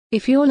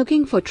If you're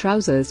looking for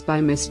trousers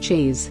by Miss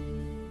Chase,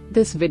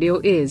 this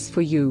video is for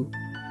you.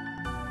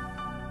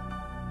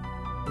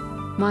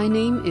 My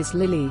name is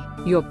Lily,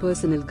 your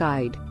personal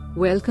guide.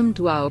 Welcome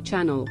to our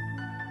channel.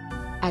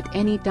 At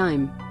any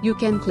time, you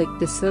can click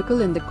the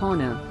circle in the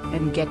corner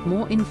and get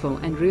more info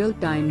and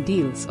real-time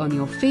deals on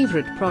your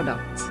favorite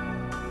products.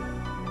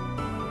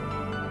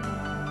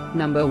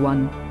 Number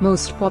 1,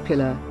 Most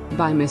Popular,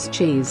 by Miss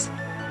Chase.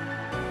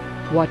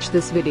 Watch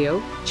this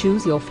video,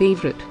 choose your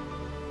favorite.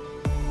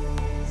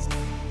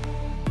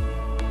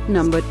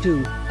 Number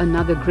 2,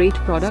 another great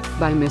product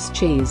by Miss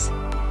Chase.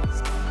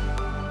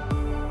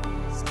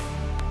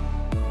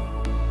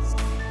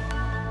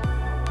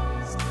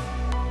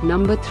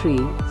 Number 3.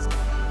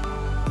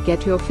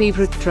 Get your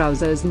favorite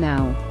trousers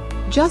now.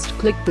 Just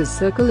click the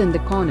circle in the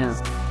corner.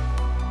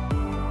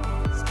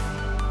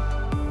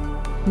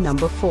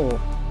 Number 4.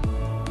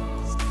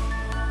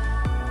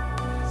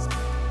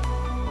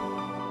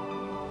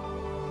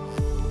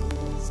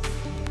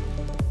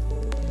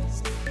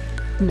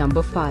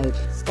 Number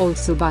 5,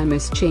 also by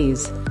Miss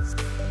Chase.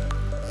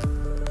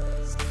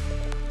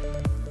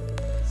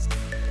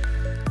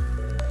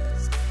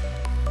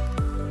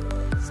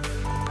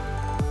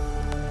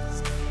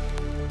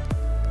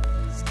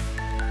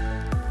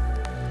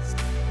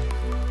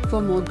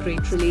 For more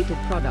great related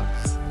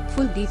products,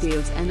 full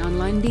details and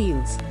online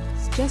deals,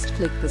 just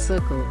click the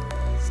circle.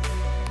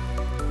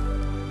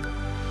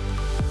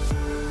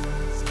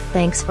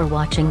 Thanks for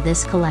watching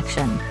this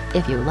collection.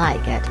 If you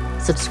like it,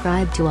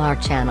 subscribe to our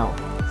channel.